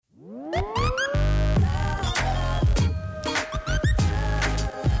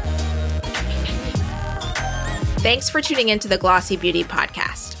Thanks for tuning into the Glossy Beauty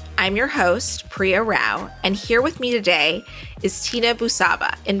Podcast. I'm your host, Priya Rao, and here with me today is Tina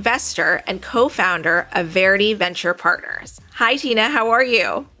Bou-Saba, investor and co-founder of Verity Venture Partners. Hi, Tina. How are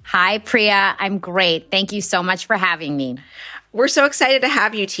you? Hi, Priya. I'm great. Thank you so much for having me. We're so excited to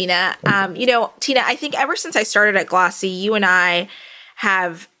have you, Tina. Tina, I think ever since I started at Glossy, you and I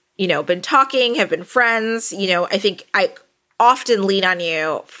have, been talking, have been friends. I think I often lean on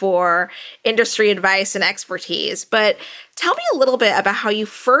you for industry advice and expertise. But tell me a little bit about how you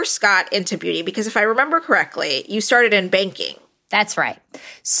first got into beauty, because if I remember correctly, you started in banking. That's right.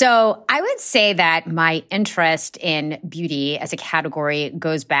 So I would say that my interest in beauty as a category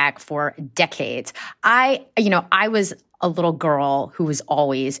goes back for decades. I was a little girl who was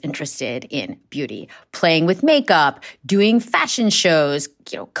always interested in beauty, playing with makeup, doing fashion shows,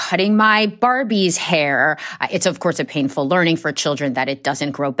 cutting my Barbie's hair. It's, of course, a painful learning for children that it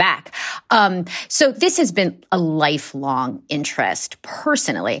doesn't grow back. So this has been a lifelong interest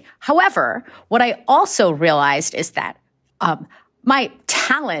personally. However, what I also realized is that my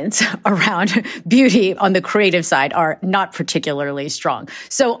talents around beauty on the creative side are not particularly strong.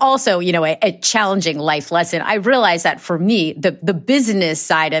 So also, a challenging life lesson. I realized that for me, the business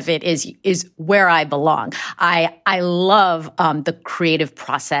side of it is where I belong. I love the creative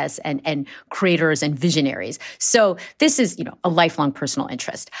process and creators and visionaries. So this is, a lifelong personal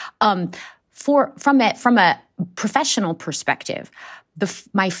interest. From a professional perspective,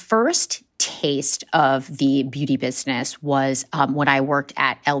 my first taste of the beauty business was when I worked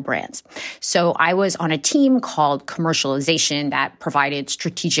at L Brands. So I was on a team called Commercialization that provided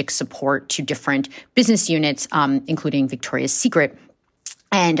strategic support to different business units, including Victoria's Secret.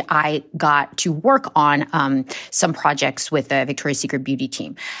 And I got to work on some projects with the Victoria's Secret beauty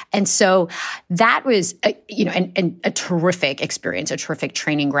team. And so that was, a terrific experience, a terrific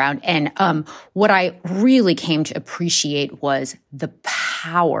training ground. And what I really came to appreciate was the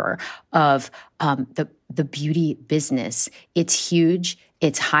power of the beauty business. It's huge.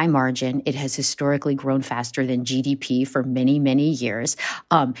 It's high margin. It has historically grown faster than GDP for many, many years.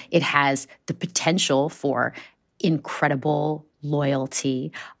 It has the potential for incredible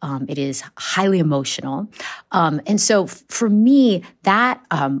loyalty. It is highly emotional. And so for me, that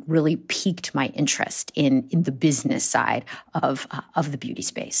really piqued my interest in the business side of the beauty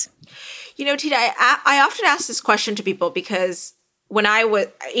space. Tina, I often ask this question to people because when I was,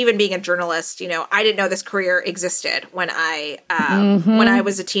 even being a journalist, I didn't know this career existed when I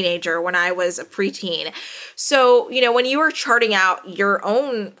was a teenager, when I was a preteen. So, when you were charting out your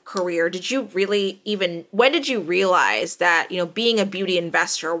own career, when did you realize that, being a beauty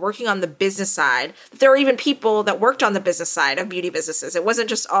investor, working on the business side, there were even people that worked on the business side of beauty businesses? It wasn't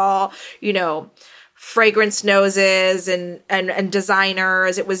just all, fragrance noses and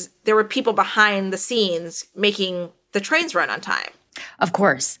designers. There were people behind the scenes making the trains run on time. Of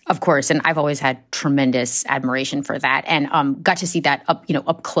course. And I've always had tremendous admiration for that and got to see that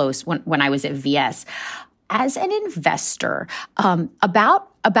up close when I was at VS. As an investor,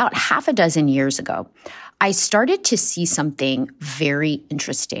 about half a dozen years ago, I started to see something very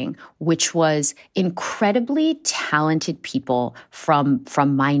interesting, which was incredibly talented people from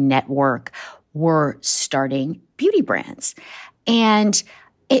my network were starting beauty brands. And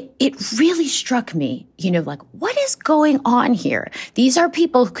it really struck me, what is going on here? These are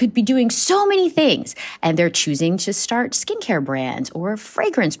people who could be doing so many things, and they're choosing to start skincare brands or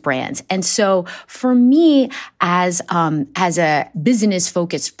fragrance brands. And so for me, as a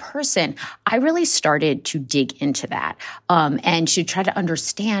business-focused person, I really started to dig into that and to try to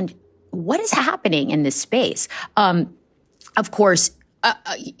understand what is happening in this space. Of course,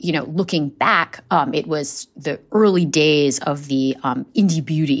 looking back, it was the early days of the indie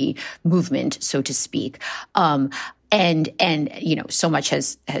beauty movement, so to speak. And so much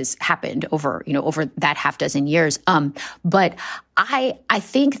has happened over that half dozen years. But I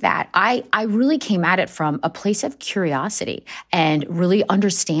think that I really came at it from a place of curiosity and really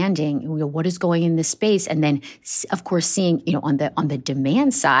understanding what is going in this space, and then of course seeing on the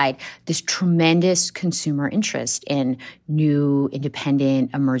demand side this tremendous consumer interest in new independent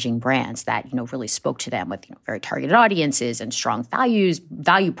emerging brands that really spoke to them with very targeted audiences and strong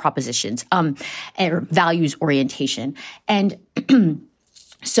value propositions, and values orientation. And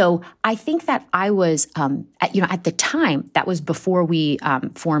so I think that I was, at the time, that was before we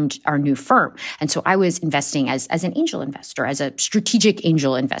formed our new firm. And so I was investing as an angel investor, as a strategic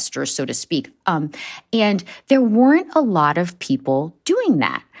angel investor, so to speak. And there weren't a lot of people doing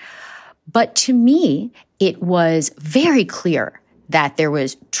that. But to me, it was very clear that there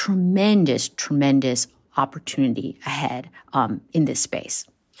was tremendous opportunity ahead in this space.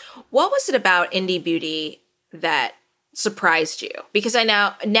 What was it about indie beauty that surprised you? Because I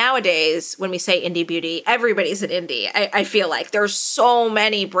know nowadays when we say indie beauty, everybody's an indie. I feel like there's so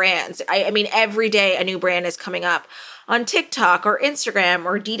many brands. I mean, every day a new brand is coming up on TikTok or Instagram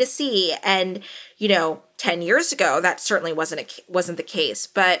or D2C. And, 10 years ago, that certainly wasn't the case.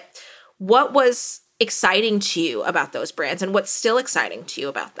 But what was exciting to you about those brands, and what's still exciting to you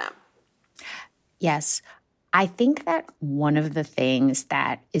about them? Yes. I think that one of the things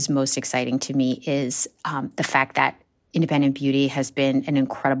that is most exciting to me is the fact that independent beauty has been an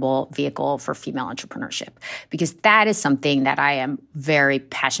incredible vehicle for female entrepreneurship, because that is something that I am very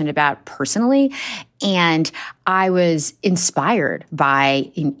passionate about personally. And I was inspired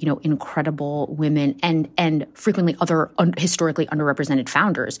by, incredible women and frequently other historically underrepresented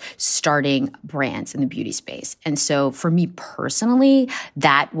founders starting brands in the beauty space. And so for me personally,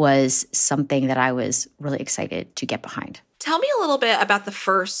 that was something that I was really excited to get behind. Tell me a little bit about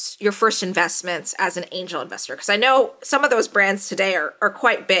your first investments as an angel investor, because I know some of those brands today are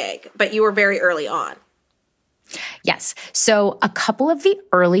quite big, but you were very early on. Yes. So a couple of the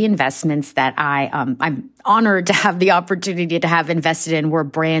early investments that I'm honored to have the opportunity to have invested in were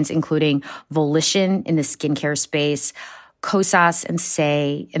brands including Volition in the skincare space, Kosas and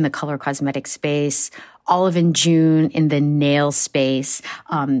Say in the color cosmetic space, Olive and June in the nail space,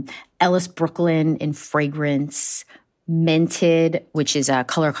 Ellis Brooklyn in fragrance, Mented, which is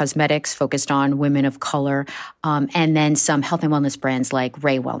color cosmetics focused on women of color, and then some health and wellness brands like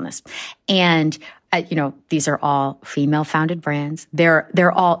Ray Wellness. And these are all female-founded brands.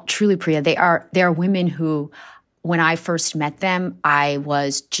 They're all truly Priya. They are women who, when I first met them, I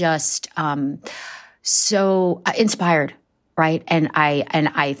was just so inspired. Right. And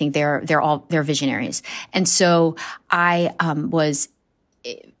I think they're visionaries. And so I was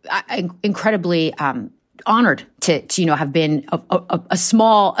incredibly honored to have been a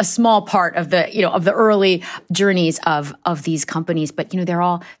small part of the early journeys of these companies. But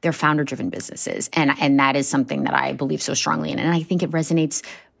they're founder driven businesses, and that is something that I believe so strongly in, and I think it resonates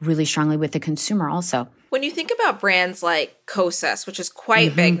really strongly with the consumer also. When you think about brands like Kosas, which is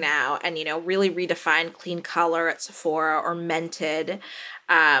quite big now, and really redefined clean color at Sephora, or Mented,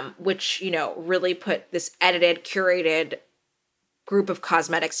 which really put this edited, curated group of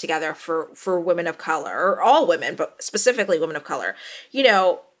cosmetics together for women of color, or all women, but specifically women of color.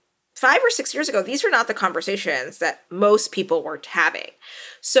 5 or 6 years ago, these were not the conversations that most people were having.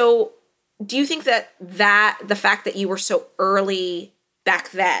 So do you think that the fact that you were so early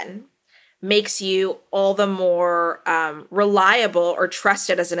back then makes you all the more reliable or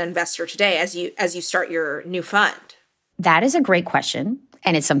trusted as an investor today as you start your new fund? That is a great question,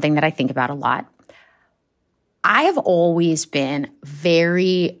 and it's something that I think about a lot. I have always been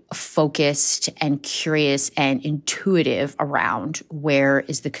very focused and curious and intuitive around where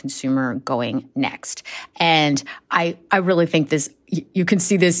is the consumer going next. And I really think this, you can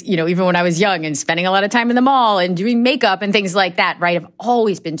see this, even when I was young and spending a lot of time in the mall and doing makeup and things like that, right? I've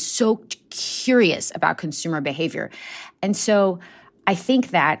always been so curious about consumer behavior. And so I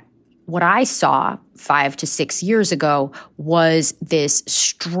think that what I saw 5 to 6 years ago was this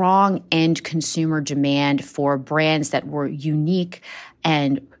strong end consumer demand for brands that were unique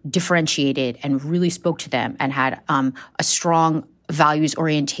and differentiated and really spoke to them and had a strong values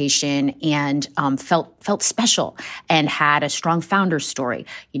orientation and felt special and had a strong founder story,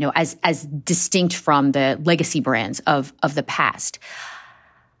 as distinct from the legacy brands of the past.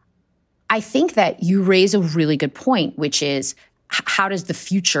 I think that you raise a really good point, which is, how does the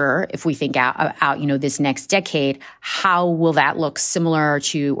future, if we think out, this next decade, how will that look similar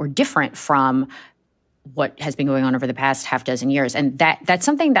to or different from what has been going on over the past half dozen years? And that's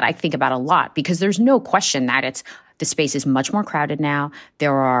something that I think about a lot, because there's no question that the space is much more crowded now.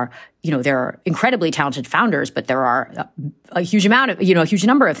 There are incredibly talented founders, but there are a huge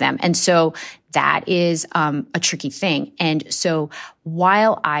number of them. And so that is a tricky thing. And so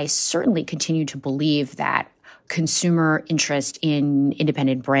while I certainly continue to believe that consumer interest in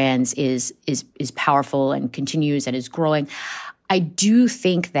independent brands is powerful and continues and is growing, I do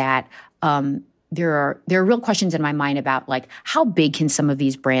think that there are real questions in my mind about how big can some of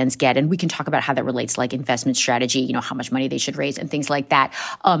these brands get, and we can talk about how that relates to investment strategy, how much money they should raise and things like that,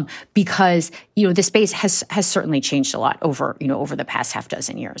 because the space has certainly changed a lot over the past half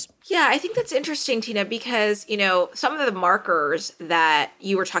dozen years. Yeah, I think that's interesting, Tina, because some of the markers that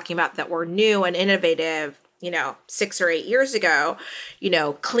you were talking about that were new and innovative 6 or 8 years ago,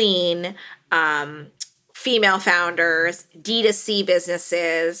 clean, female founders, D2C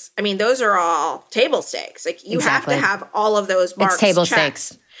businesses. I mean, those are all table stakes. You Exactly. have to have all of those marks. It's table checked.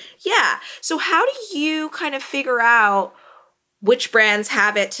 stakes. Yeah. So how do you kind of figure out which brands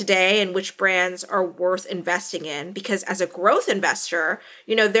have it today and which brands are worth investing in. Because as a growth investor,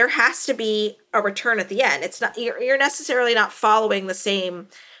 there has to be a return at the end. It's not, you're necessarily not following the same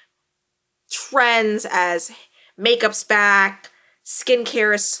trends as makeup's back,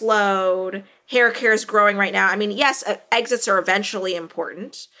 skincare is slowed, hair care is growing right now. I mean, yes, exits are eventually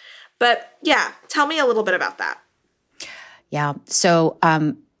important, but yeah, tell me a little bit about that. Yeah. So,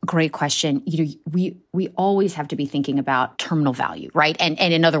 great question. We always have to be thinking about terminal value, right? And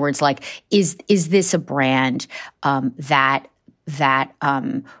in other words, like, is this a brand that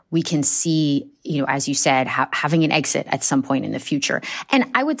we can see, as you said, having an exit at some point in the future?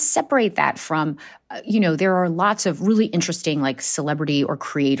 And I would separate that from, there are lots of really interesting like celebrity or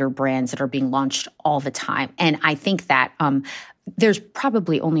creator brands that are being launched all the time. And I think that there's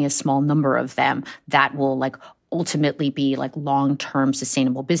probably only a small number of them that will like ultimately be like long-term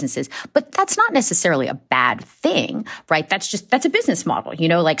sustainable businesses. But that's not necessarily a bad thing, right? That's a business model,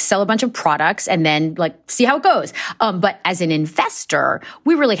 like sell a bunch of products and then like see how it goes. But as an investor,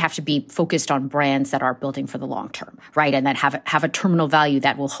 we really have to be focused on brands that are building for the long term, right? And that have a terminal value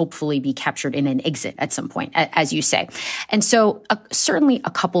that will hopefully be captured in an exit at some point, as you say. And so certainly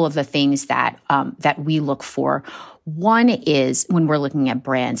a couple of the things that we look for. One is when we're looking at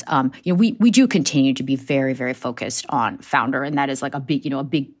brands, we do continue to be very, very focused on founder, and that is like a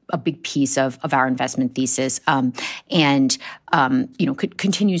big piece of our investment thesis, and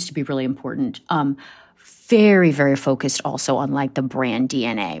continues to be really important. Very, very focused also on like the brand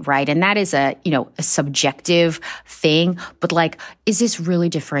DNA, right? And that is a subjective thing, but like, is this really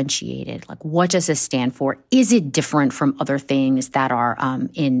differentiated? Like, what does this stand for? Is it different from other things that are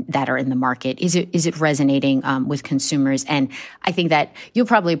in the market? Is it resonating with consumers? And I think that you'll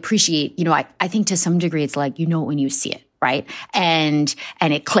probably appreciate, I think to some degree it's like, when you see it. Right. And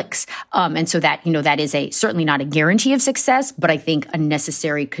it clicks. And so that is certainly not a guarantee of success, but I think a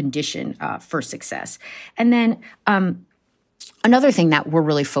necessary condition for success. And then another thing that we're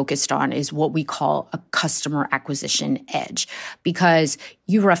really focused on is what we call a customer acquisition edge, because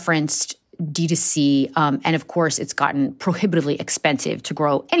you referenced D2C, and of course, it's gotten prohibitively expensive to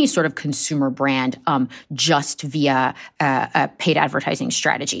grow any sort of consumer brand just via a paid advertising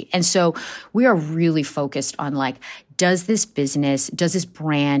strategy. And so we are really focused on like, does this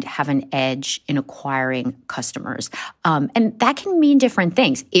brand have an edge in acquiring customers? And that can mean different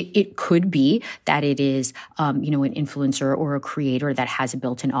things. It could be that it is, an influencer or a creator that has a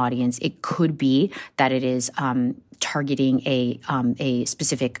built-in audience. It could be that it is targeting a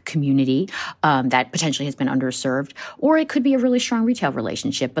specific community that potentially has been underserved, or it could be a really strong retail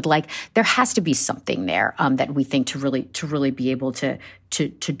relationship. But like, there has to be something there that we think to really be able to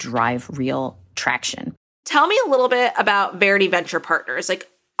drive real traction. Tell me a little bit about Verity Venture Partners. Like,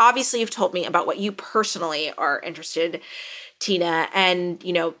 obviously, you've told me about what you personally are interested, Tina, and,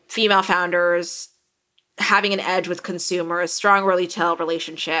 female founders having an edge with consumers, strong retail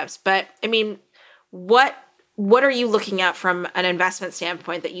relationships. But I mean, what are you looking at from an investment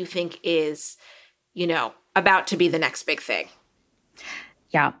standpoint that you think is, about to be the next big thing?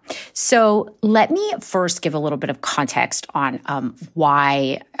 Yeah. So let me first give a little bit of context on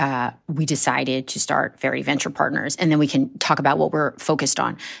why we decided to start Verity Venture Partners, and then we can talk about what we're focused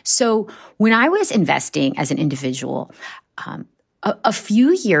on. So when I was investing as an individual, a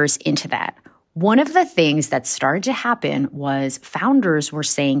few years into that, one of the things that started to happen was founders were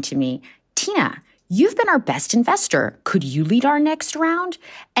saying to me, Tina, you've been our best investor. Could you lead our next round?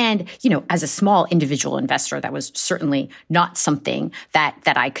 And, as a small individual investor, that was certainly not something that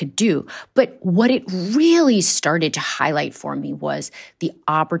I could do. But what it really started to highlight for me was the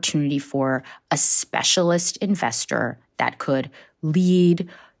opportunity for a specialist investor that could lead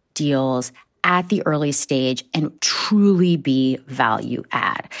deals at the early stage and truly be value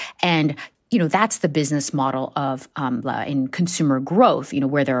add. And that's the business model of in consumer growth,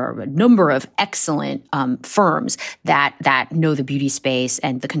 where there are a number of excellent firms that know the beauty space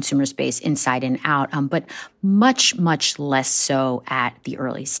and the consumer space inside and out, but much, much less so at the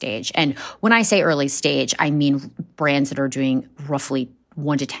early stage. And when I say early stage, I mean brands that are doing roughly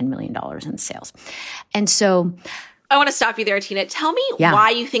 $1 to $10 million in sales. And so I want to stop you there, Tina. Tell me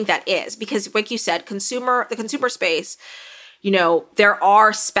why you think that is, because like you said, the consumer space, there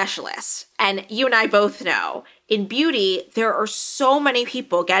are specialists. And you and I both know in beauty, there are so many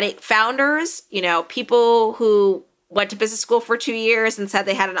people founders, people who went to business school for 2 years and said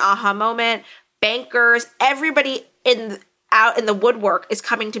they had an aha moment, bankers, everybody out in the woodwork is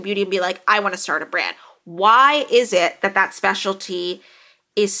coming to beauty and be like, I want to start a brand. Why is it that specialty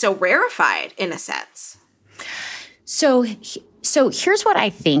is so rarefied in a sense? So here's what I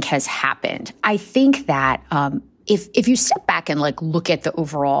think has happened. I think that, if you step back and like look at the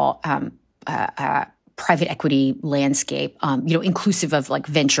overall private equity landscape, inclusive of like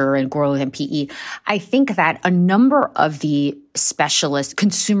venture and growth and PE, I think that a number of the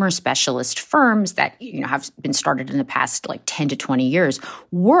consumer specialist firms that, have been started in the past like 10 to 20 years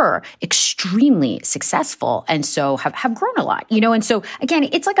were extremely successful. And so have grown a lot, and so again,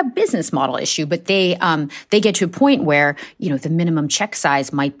 it's like a business model issue, but they get to a point where, the minimum check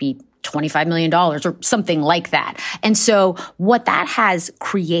size might be $25 million or something like that. And so what that has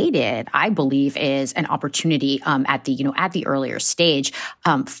created, I believe, is an opportunity at the earlier stage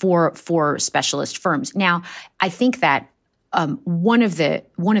for specialist firms. Now, I think that one of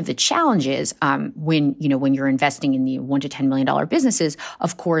the challenges when you're investing in the $1 to $10 million businesses,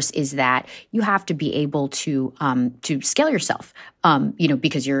 of course, is that you have to be able to scale yourself.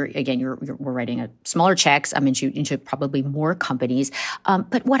 Because we're writing smaller checks into probably more companies.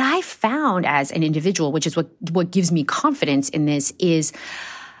 But what I found as an individual, which is what gives me confidence in this, is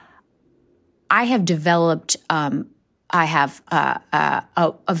I have developed a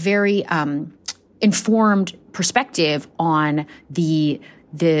very informed perspective on the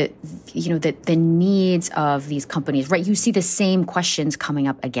needs of these companies, right? You see the same questions coming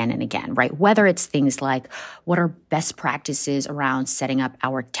up again and again, right? Whether it's things like, what are best practices around setting up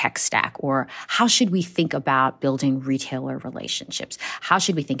our tech stack? Or how should we think about building retailer relationships? How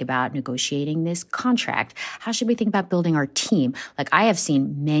should we think about negotiating this contract? How should we think about building our team? Like, I have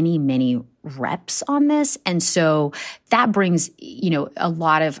seen many, many reps on this. And so that brings, a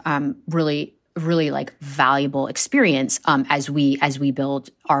lot of really like valuable experience as we build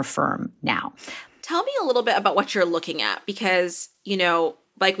our firm now. Tell me a little bit about what you're looking at, because,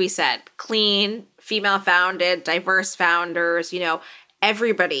 like we said, clean, female founded, diverse founders,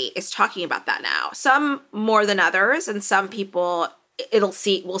 everybody is talking about that now. Some more than others, and some people we'll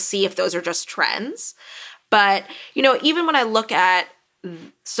see if those are just trends. But, even when I look at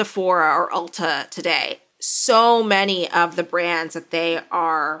Sephora or Ulta today, so many of the brands that they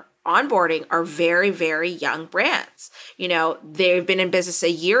are onboarding are very, very young brands. They've been in business a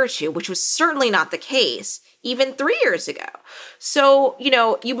year or two, which was certainly not the case even 3 years ago. So,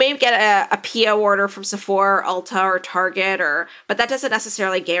 you may get a PO order from Sephora or Ulta or Target, but that doesn't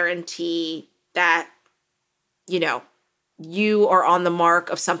necessarily guarantee that, you are on the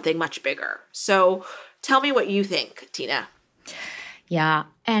mark of something much bigger. So tell me what you think, Tina. Yeah.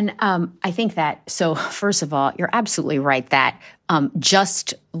 And I think that, so first of all, you're absolutely right that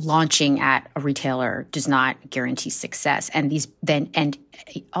just launching at a retailer does not guarantee success. And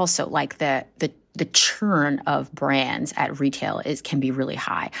also like the churn of brands at retail can be really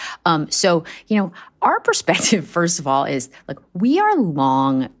high. So, our perspective, first of all, is like, we are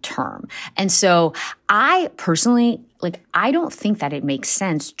long term. And so I personally, I don't think that it makes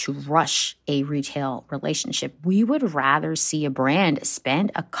sense to rush a retail relationship. We would rather see a brand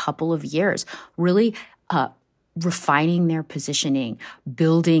spend a couple of years really refining their positioning,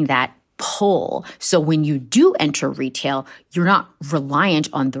 building that pull. So when you do enter retail, you're not reliant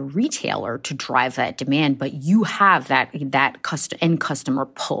on the retailer to drive that demand, but you have that end customer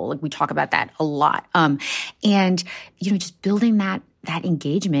pull. Like, we talk about that a lot. And just building that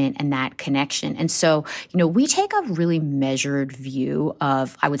engagement and that connection. And so, we take a really measured view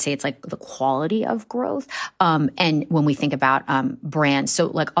of, I would say it's like the quality of growth. And when we think about brands, so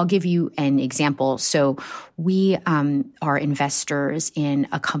like, I'll give you an example. So we are investors in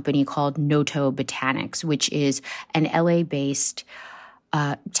a company called Noto Botanics, which is an LA-based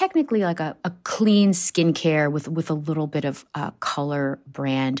technically like a clean skincare with a little bit of color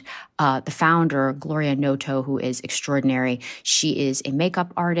brand. The founder, Gloria Noto, who is extraordinary, she is a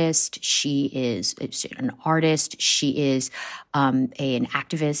makeup artist. She is an artist. She is an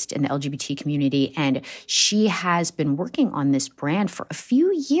activist in the LGBT community, and she has been working on this brand for a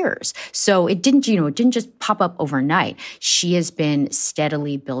few years. So it didn't just pop up overnight. She has been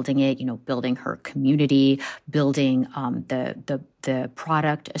steadily building it, building her community, building the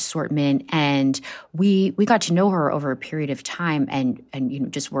product assortment. And we got to know her over a period of time and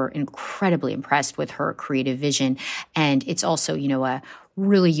just were incredibly impressed with her creative vision. And it's also,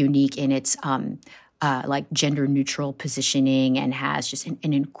 really unique in its like gender neutral positioning, and has just an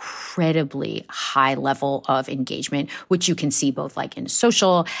incredibly high level of engagement, which you can see both like in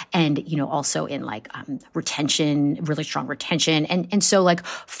social and, also in like retention, really strong retention. And so like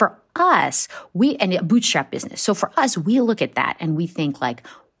for us, and a bootstrap business. So for us, we look at that and we think like,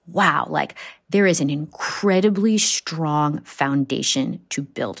 wow, like there is an incredibly strong foundation to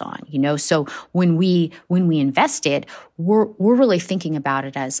build on, So when we invested, we're really thinking about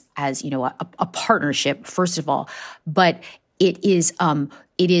it as a partnership, first of all, but it is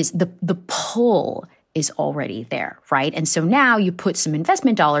the pull is already there, right? And so now you put some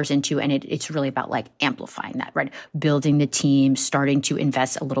investment dollars into, and it's really about like amplifying that, right? Building the team, starting to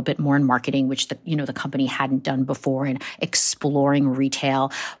invest a little bit more in marketing, which the company hadn't done before, and exploring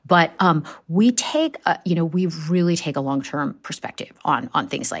retail. But we really take a long-term perspective on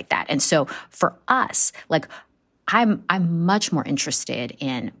things like that. And so for us, like, I'm much more interested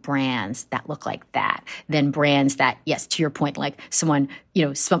in brands that look like that than brands that, yes, to your point, like someone,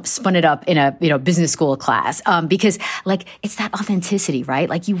 spun it up in a, business school class. Because like, it's that authenticity, right?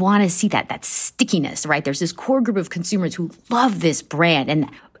 Like you want to see that stickiness, right? There's this core group of consumers who love this brand and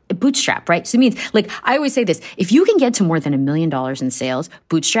bootstrap, right? So it means, like, I always say this, if you can get to more than $1 million in sales,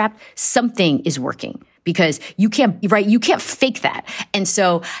 bootstrap, something is working. Because you can't fake that. And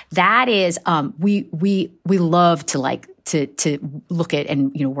so that is, we love to look at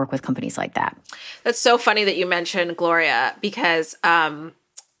and, work with companies like that. That's so funny that you mentioned Gloria, because, one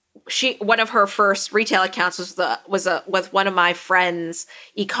of her first retail accounts was with one of my friends'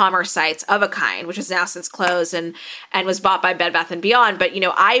 e-commerce sites, Of a Kind, which has now since closed and was bought by Bed Bath & Beyond. But,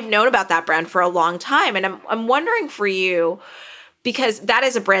 I've known about that brand for a long time. And I'm wondering for you, because that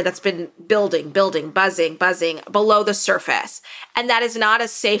is a brand that's been building, buzzing below the surface. And that is not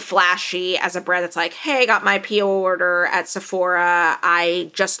as, say, flashy as a brand that's like, hey, I got my PO order at Sephora.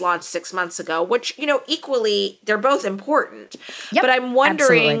 I just launched 6 months ago, which, equally, they're both important. Yep, but I'm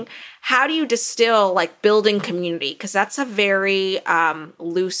wondering, absolutely. How do you distill like building community? Because that's a very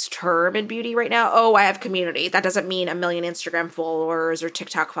loose term in beauty right now. Oh, I have community. That doesn't mean 1 million Instagram followers or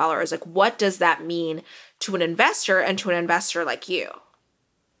TikTok followers. Like, what does that mean to an investor and to an investor like you?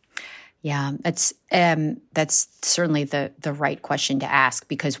 Yeah, that's certainly the right question to ask,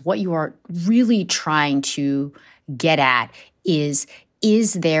 because what you are really trying to get at is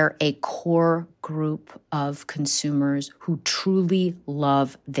there a core group of consumers who truly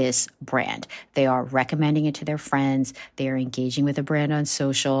love this brand? They are recommending it to their friends. They are engaging with the brand on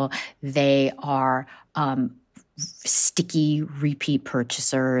social. They are sticky repeat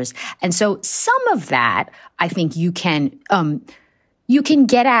purchasers. And so some of that, I think you can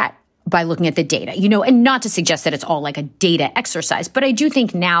get at by looking at the data, and not to suggest that it's all like a data exercise, but I do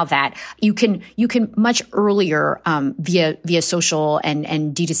think now that you can much earlier via social and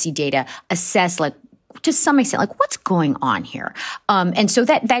D2C data assess, like, to some extent, like, what's going on here? And so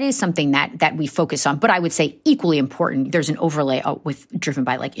that is something that we focus on. But I would say equally important, there's an overlay driven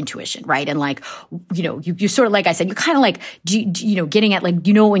by like intuition, right? And like, you sort of, like I said, you kind of like, getting at like,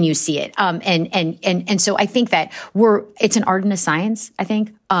 when you see it. And so I think that it's an art and a science, I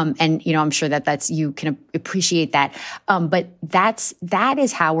think. And, I'm sure that's, you can appreciate that. But that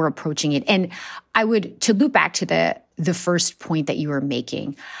is how we're approaching it. And to loop back to the first point that you were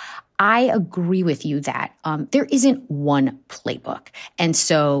making, I agree with you that there isn't one playbook. And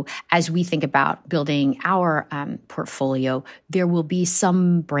so as we think about building our portfolio, there will be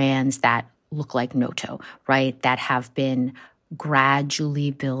some brands that look like Noto, right, that have been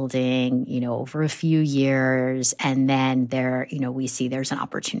gradually building, over a few years. And then we see there's an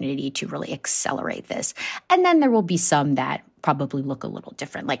opportunity to really accelerate this. And then there will be some that probably look a little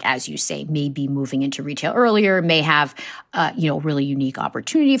different. Like, as you say, maybe moving into retail earlier, may have, really unique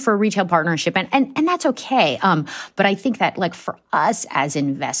opportunity for a retail partnership. And that's okay. But I think that, like, for us as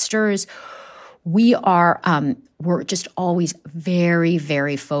investors, we're just always very,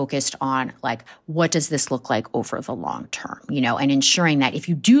 very focused on, like, what does this look like over the long term, and ensuring that if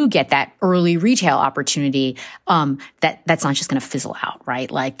you do get that early retail opportunity, that's not just going to fizzle out, right?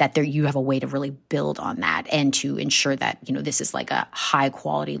 Like, that you have a way to really build on that and to ensure that, this is like a high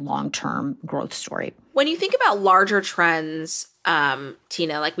quality, long-term growth story. When you think about larger trends,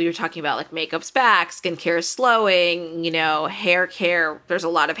 Tina, like we were talking about, like makeup's back, skincare is slowing, hair care. There's a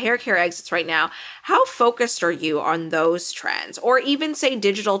lot of hair care exits right now. How focused are you on those trends? Or even, say,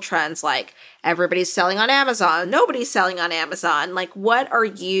 digital trends, like everybody's selling on Amazon, nobody's selling on Amazon. Like, what are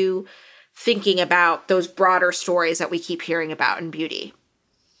you thinking about those broader stories that we keep hearing about in beauty?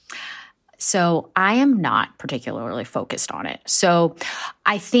 So I am not particularly focused on it. So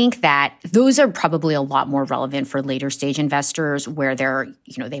I think that those are probably a lot more relevant for later stage investors, where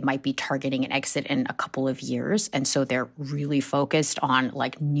they might be targeting an exit in a couple of years. And so they're really focused on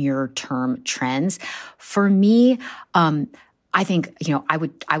like near term trends. For me, I think,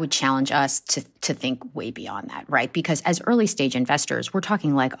 I would challenge us to think way beyond that, right? Because as early stage investors, we're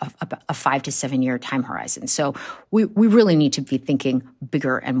talking like a 5 to 7 year time horizon. So we really need to be thinking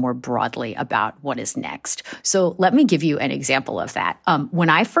bigger and more broadly about what is next. So let me give you an example of that. When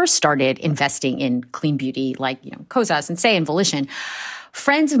I first started investing in clean beauty, like, Kosas and Say and Volition,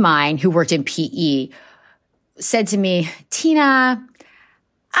 friends of mine who worked in PE said to me, Tina,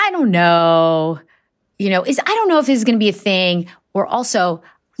 I don't know. is I don't know if this is going to be a thing, or also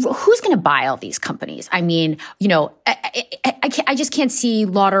who's going to buy all these companies? I mean, I just can't see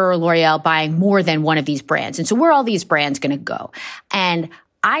Lauder or L'Oreal buying more than one of these brands. And so where are all these brands going to go? And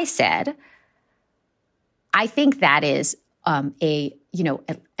I said, I think that is an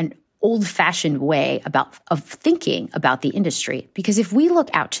old-fashioned way of thinking about the industry. Because if we look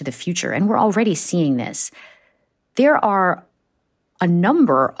out to the future, and we're already seeing this, there are a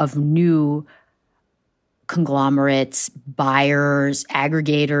number of new conglomerates, buyers,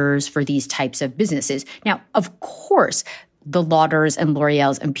 aggregators for these types of businesses. Now, of course, the Lauders and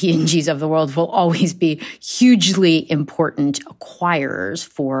L'Oreals and P&Gs of the world will always be hugely important acquirers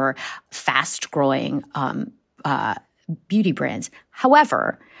for fast-growing beauty brands.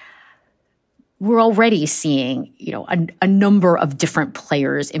 However, we're already seeing, a number of different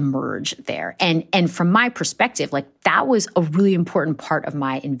players emerge there. And from my perspective, like that was a really important part of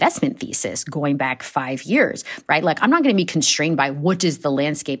my investment thesis going back 5 years, right? Like I'm not going to be constrained by what does the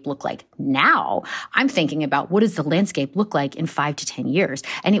landscape look like now. I'm thinking about what does the landscape look like in 5 to 10 years.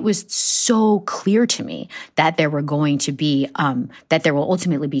 And it was so clear to me that there were going to be, that there will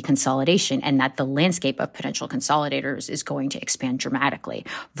ultimately be consolidation, and that the landscape of potential consolidators is going to expand dramatically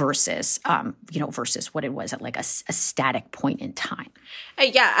versus what it was at like a static point in time.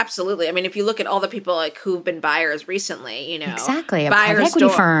 Yeah, absolutely. I mean, if you look at all the people like who've been buyers recently, exactly, private equity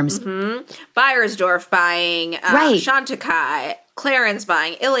firms, Beiersdorf buying, Chantecaille, Clarins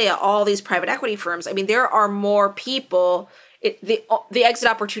buying, Ilia, all these private equity firms. I mean, there are more people. The exit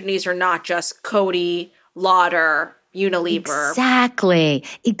opportunities are not just Coty, Lauder, Unilever.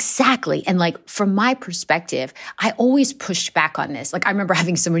 Exactly. And like from my perspective, I always pushed back on this. Like I remember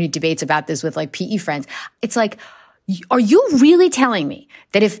having so many debates about this with like PE friends. It's like, are you really telling me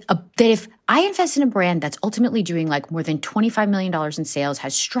that if I invest in a brand that's ultimately doing like more than $25 million in sales,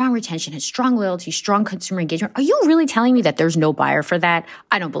 has strong retention, has strong loyalty, strong consumer engagement, are you really telling me that there's no buyer for that?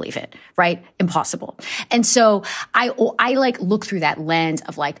 I don't believe it, right? Impossible. And so I like look through that lens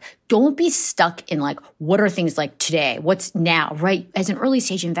of like, don't be stuck in like, what are things like today? What's now, right? As an early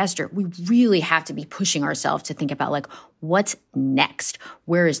stage investor, we really have to be pushing ourselves to think about like, what's next?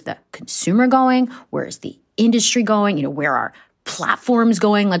 Where is the consumer going? Where is the industry going? Where are platforms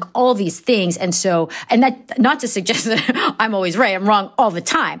going? Like all these things. And so, and that, not to suggest that I'm always right, I'm wrong all the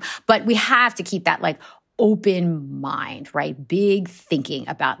time, but we have to keep that like open mind, right? Big thinking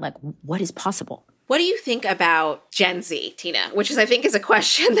about like what is possible. What do you think about Gen Z, Tina? Which I think is a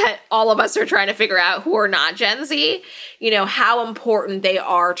question that all of us are trying to figure out who are not Gen Z, how important they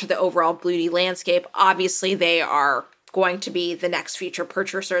are to the overall beauty landscape. Obviously, they are going to be the next future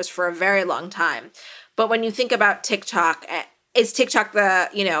purchasers for a very long time. But when you think about TikTok, is TikTok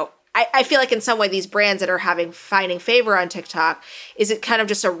I feel like in some way these brands that are finding favor on TikTok, is it kind of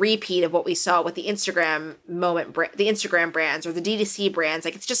just a repeat of what we saw with the Instagram the Instagram brands or the D2C brands?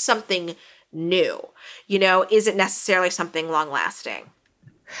 Like it's just something new, isn't necessarily something long lasting.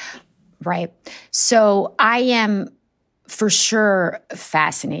 Right. So I am for sure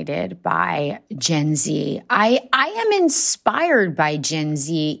fascinated by Gen Z. I am inspired by Gen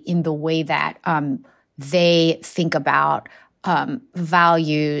Z in the way that they think about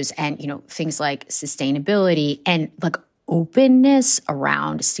values and, things like sustainability and like openness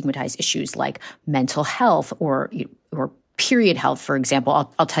around stigmatized issues like mental health or period health, for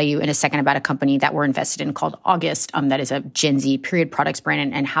example. I'll tell you in a second about a company that we're invested in called August, that is a Gen Z period products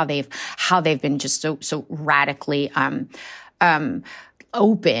brand, and how they've been just so radically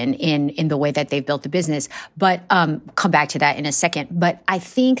open in the way that they've built the business. But come back to that in a second. But I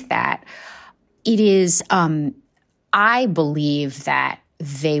think that it is, I believe that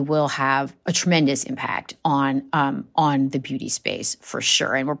they will have a tremendous impact on the beauty space for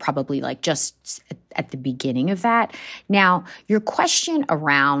sure. And we're probably like just at the beginning of that. Now, your question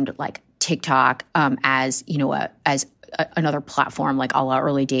around like TikTok as another platform like a la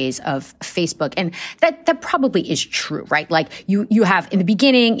early days of Facebook. And that probably is true, right? Like you have in the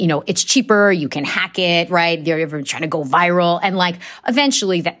beginning, it's cheaper, you can hack it, right? They're ever trying to go viral. And like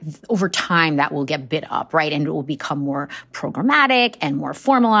eventually that over time that will get bid up, right? And it will become more programmatic and more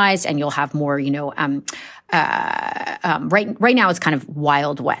formalized, and you'll have more, right now it's kind of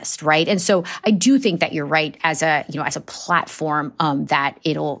Wild West, right? And so I do think that you're right as a platform that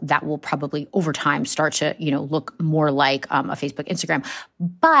will probably over time start to look more like a Facebook, Instagram.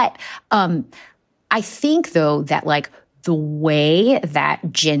 But I think though that like the way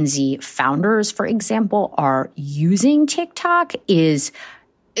that Gen Z founders, for example, are using TikTok is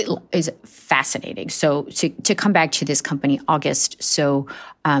is fascinating. So to come back to this company, August. So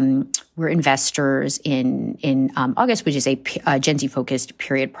we're investors in August, which is a Gen Z focused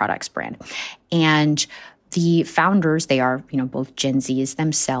period products brand, and the founders, they are, both Gen Zs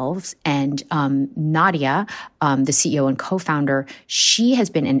themselves. And Nadia, the CEO and co-founder, she has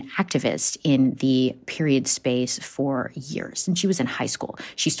been an activist in the period space for years. Since she was in high school,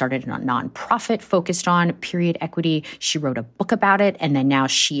 she started a nonprofit focused on period equity. She wrote a book about it. And then now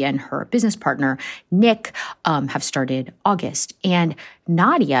she and her business partner, Nick, have started August. And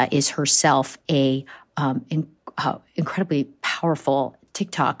Nadia is herself a incredibly powerful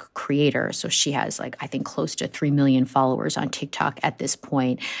TikTok creator. So she has I think close to 3 million followers on TikTok at this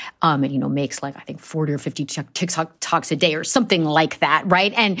point. And, makes I think 40 or 50 TikTok talks a day or something like that.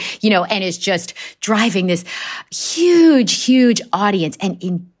 Right. And, and is just driving this huge, huge audience and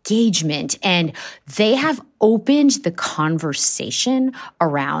engagement. And they have opened the conversation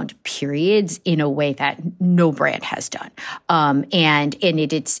around periods in a way that no brand has done. And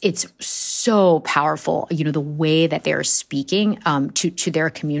it's so powerful, the way that they're speaking to their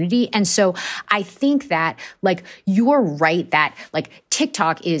community. And so I think that you're right that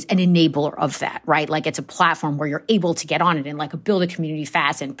TikTok is an enabler of that, right? It's a platform where you're able to get on it and build a community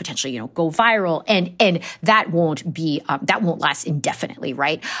fast and potentially, go viral. And that won't last indefinitely,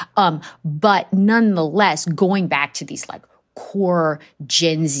 right? But nonetheless, going back to these core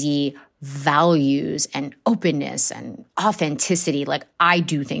Gen Z values and openness and authenticity, I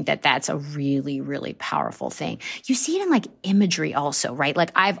do think that that's a really, really powerful thing. You see it in imagery also, right?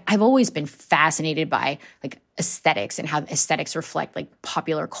 I've always been fascinated by aesthetics and how aesthetics reflect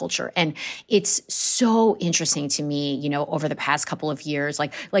popular culture. And it's so interesting to me, over the past couple of years,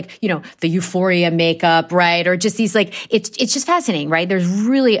 the Euphoria makeup, right? Or just these it's just fascinating, right?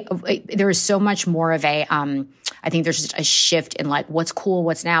 There is so much more of a, I think there's just a shift in what's cool,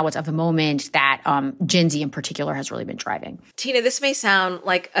 what's now, what's of the moment that Gen Z in particular has really been driving. Tina, this may sound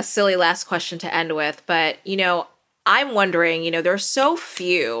like a silly last question to end with, but, I'm wondering, there are so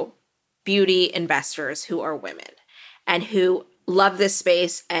few beauty investors who are women and who love this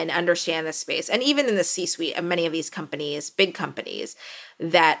space and understand this space. And even in the C-suite of many of these companies, big companies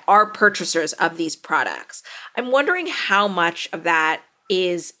that are purchasers of these products, I'm wondering how much of that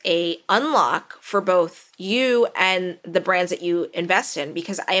is a unlock for both you and the brands that you invest in.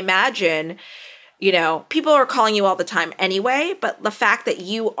 Because I imagine, people are calling you all the time anyway, but the fact that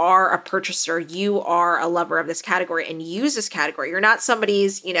you are a purchaser, you are a lover of this category and use this category, you're not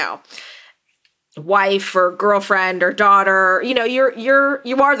somebody's, wife or girlfriend or daughter,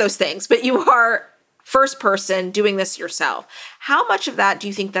 you are those things, but you are first person doing this yourself. How much of that do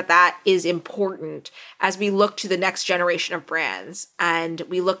you think that is important as we look to the next generation of brands and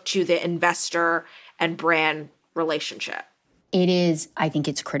we look to the investor and brand relationship? It is, I think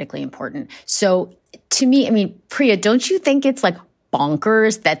it's critically important. So to me, Priya, don't you think it's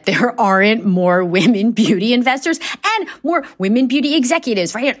bonkers that there aren't more women beauty investors and more women beauty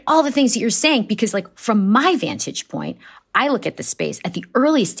executives, right? And all the things that you're saying, because from my vantage point, I look at the space at the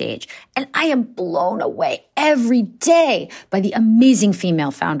early stage and I am blown away every day by the amazing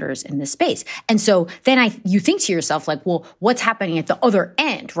female founders in this space. And so then you think to yourself, well, what's happening at the other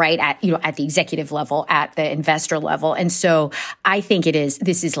end, right? At the executive level, at the investor level. And so I think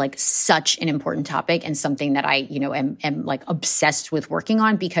this is such an important topic and something that I, am obsessed with working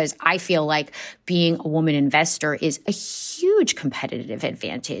on, because I feel like being a woman investor is a huge competitive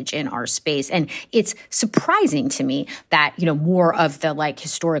advantage in our space. And it's surprising to me that, more of the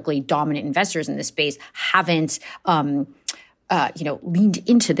historically dominant investors in this space haven't, leaned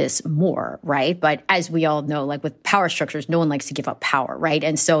into this more, right? But as we all know, with power structures, no one likes to give up power, right?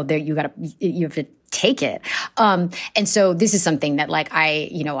 And so there you have to take it. And so this is something that I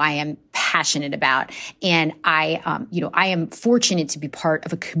am passionate about. And I am fortunate to be part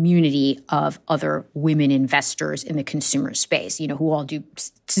of a community of other women investors in the consumer space, who all do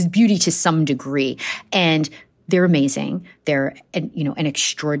beauty to some degree. And they're amazing. They're, an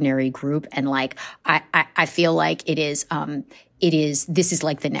extraordinary group. And I feel like this is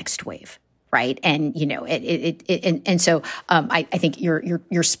the next wave. Right. And, so I think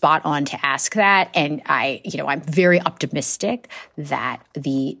you're spot on to ask that. And I'm very optimistic that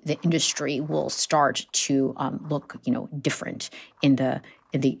the industry will start to look, different in the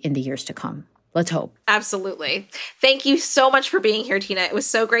years to come. Let's hope. Absolutely. Thank you so much for being here, Tina. It was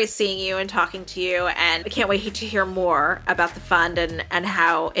so great seeing you and talking to you. And I can't wait to hear more about the fund and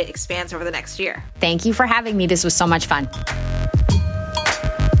how it expands over the next year. Thank you for having me. This was so much fun.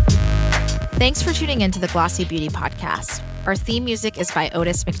 Thanks for tuning into the Glossy Beauty Podcast. Our theme music is by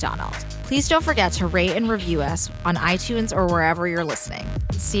Otis McDonald. Please don't forget to rate and review us on iTunes or wherever you're listening.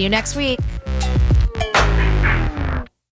 See you next week.